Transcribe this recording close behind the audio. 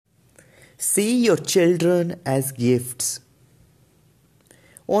See your children as gifts.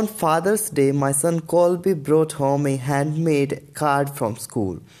 On Father's Day, my son Colby brought home a handmade card from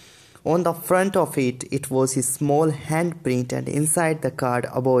school. On the front of it, it was his small handprint, and inside the card,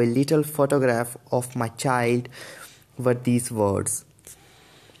 above a little photograph of my child, were these words.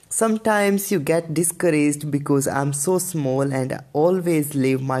 Sometimes you get discouraged because I'm so small and always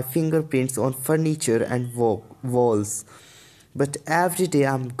leave my fingerprints on furniture and walls. But every day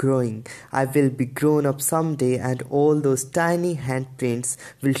I'm growing. I will be grown up someday, and all those tiny handprints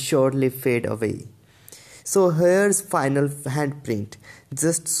will surely fade away. So here's final handprint,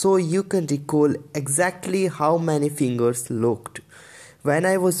 just so you can recall exactly how many fingers looked. When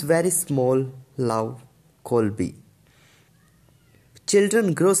I was very small, love, Colby.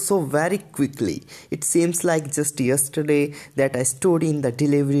 Children grow so very quickly. It seems like just yesterday that I stood in the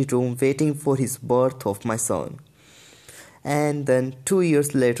delivery room waiting for his birth of my son. And then 2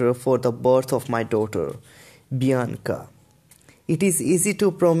 years later for the birth of my daughter, Bianca. It is easy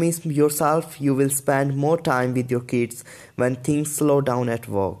to promise yourself you will spend more time with your kids when things slow down at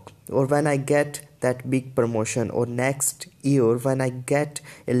work, or when I get that big promotion, or next year when I get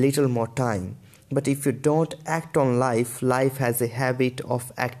a little more time. But if you don't act on life, life has a habit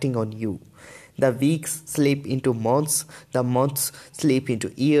of acting on you. The weeks slip into months, the months slip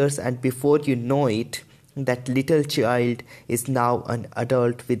into years, and before you know it, that little child is now an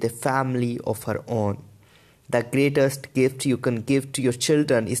adult with a family of her own. The greatest gift you can give to your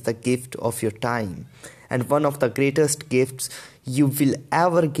children is the gift of your time. And one of the greatest gifts you will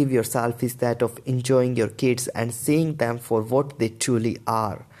ever give yourself is that of enjoying your kids and seeing them for what they truly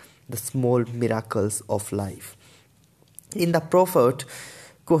are, the small miracles of life. In the prophet,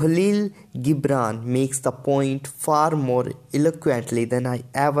 Khalil Gibran makes the point far more eloquently than I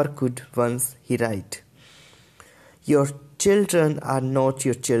ever could once he write. Your children are not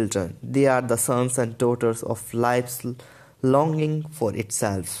your children. They are the sons and daughters of life's longing for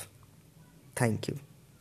itself. Thank you.